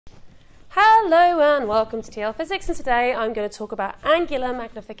Hello and welcome to TL Physics, and today I'm going to talk about angular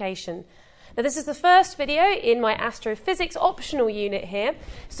magnification. Now this is the first video in my astrophysics optional unit here,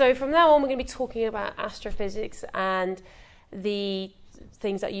 so from now on we're going to be talking about astrophysics and the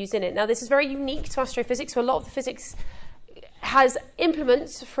things that are used in it. Now this is very unique to astrophysics, so a lot of the physics has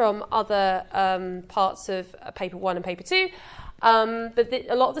implements from other parts of paper 1 and paper 2, but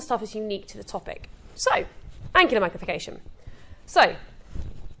a lot of the stuff is unique to the topic. So, angular magnification. So,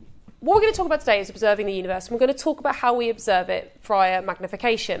 what we're going to talk about today is observing the universe, and we're going to talk about how we observe it via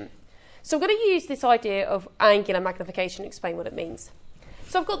magnification. So we're going to use this idea of angular magnification and explain what it means.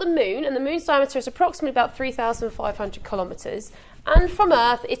 So I've got the moon, and the moon's diameter is approximately about 3,500 kilometres, and from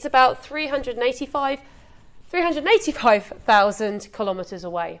Earth it's about 385,000 kilometres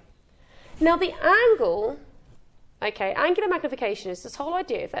away. Now the angle, angular magnification is this whole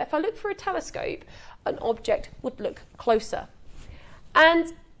idea that if I look through a telescope, an object would look closer.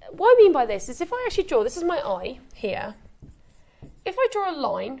 And what I mean by this is if I actually draw, this is my eye here, if I draw a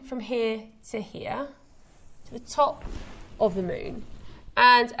line from here to here, to the top of the moon,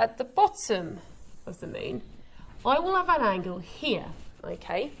 and at the bottom of the moon, I will have an angle here,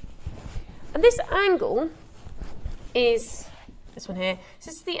 okay? And this angle is this one here. So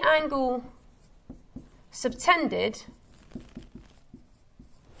this is the angle subtended,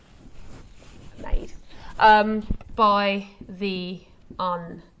 made, by the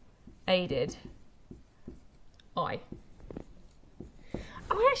unaided eye. And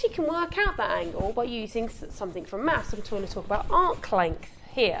I actually can work out that angle by using something from maths. I'm going to talk about arc length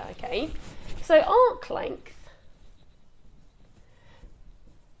here, okay? So arc length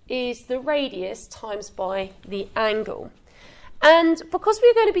is the radius times by the angle. And because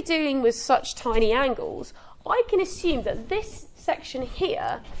we're going to be dealing with such tiny angles, I can assume that this section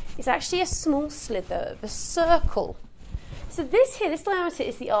here is actually a small slither of a circle. So this here, this diameter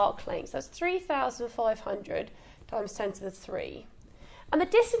is the arc length. So that's 3,500 times 10 to the 3. And the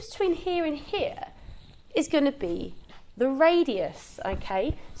distance between here and here is going to be the radius,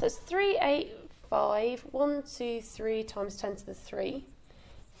 okay? So it's 385,123 times 10 to the 3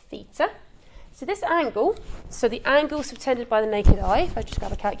 theta. So this angle, so the angle subtended by the naked eye, if I just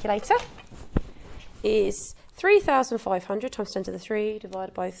grab a calculator, is 3,500 times 10 to the 3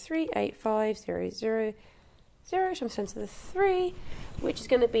 divided by 385,000 times 10 to the 3, which is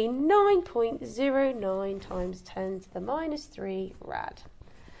going to be 9.09 times 10 to the minus 3 rad.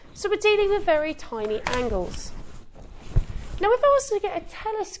 So we're dealing with very tiny angles. Now if I was to get a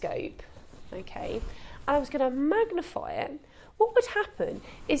telescope, okay, and I was going to magnify it, what would happen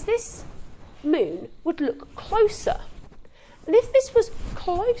is this moon would look closer. And if this was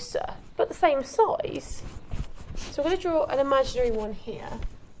closer but the same size, so I'm going to draw an imaginary one here.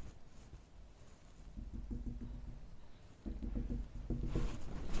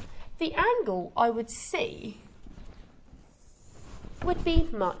 The angle I would see would be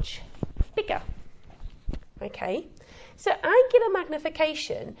much bigger. Okay, so angular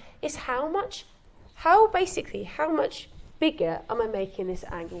magnification is how much bigger am I making this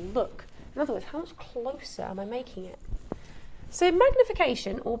angle look? In other words, how much closer am I making it? So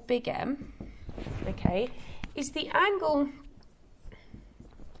magnification, or big M, okay, is the angle.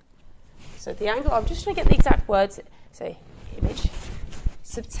 So the angle, I'm just trying to get the exact words. So image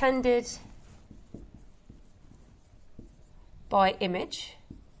subtended by image.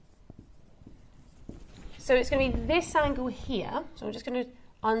 So it's going to be this angle here. So I'm just going to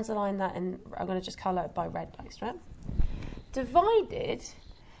underline that, and I'm going to just colour it by red next, right? Divided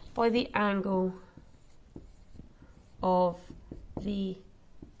by the angle of the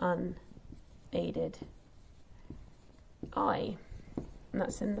unaided eye. And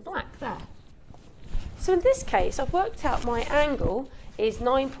that's in the black there. So in this case, I've worked out my angle is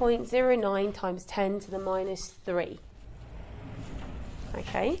 9.09 times 10 to the minus 3.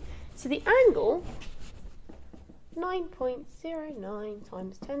 Okay, so the angle, 9.09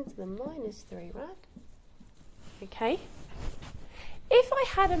 times 10 to the minus 3 rad. Okay, if I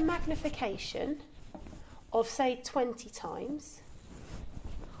had a magnification of, say, 20 times,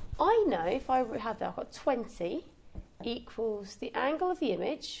 I know if I have that, I've got 20 equals the angle of the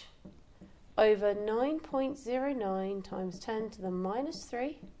image over 9.09 times 10 to the minus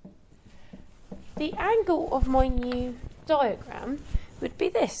 3. The angle of my new diagram would be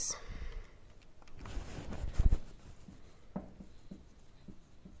this.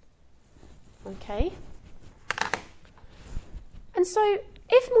 Okay. And so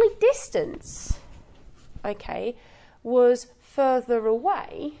if my distance, okay, was further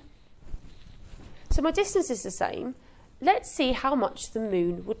away, so my distance is the same, let's see how much the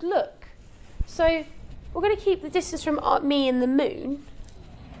moon would look. So we're going to keep the distance from me and the moon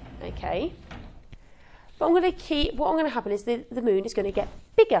okay? But what I'm going to happen is the moon is going to get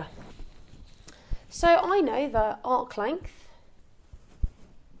bigger. So I know that arc length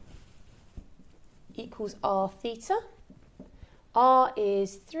equals r theta. R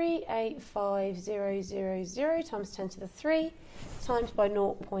is 385,000 times 10 to the 3 times by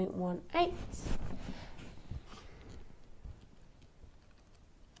 0.18.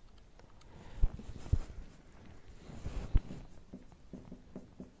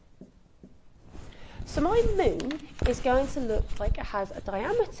 So my moon is going to look like it has a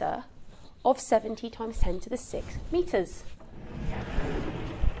diameter of 70 times 10 to the 6 meters.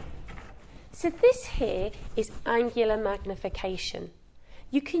 So this here is angular magnification.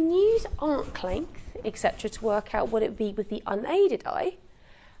 You can use arc length, etc., to work out what it would be with the unaided eye,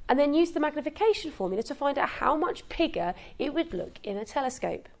 and then use the magnification formula to find out how much bigger it would look in a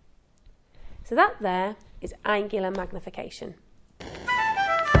telescope. So that there is angular magnification.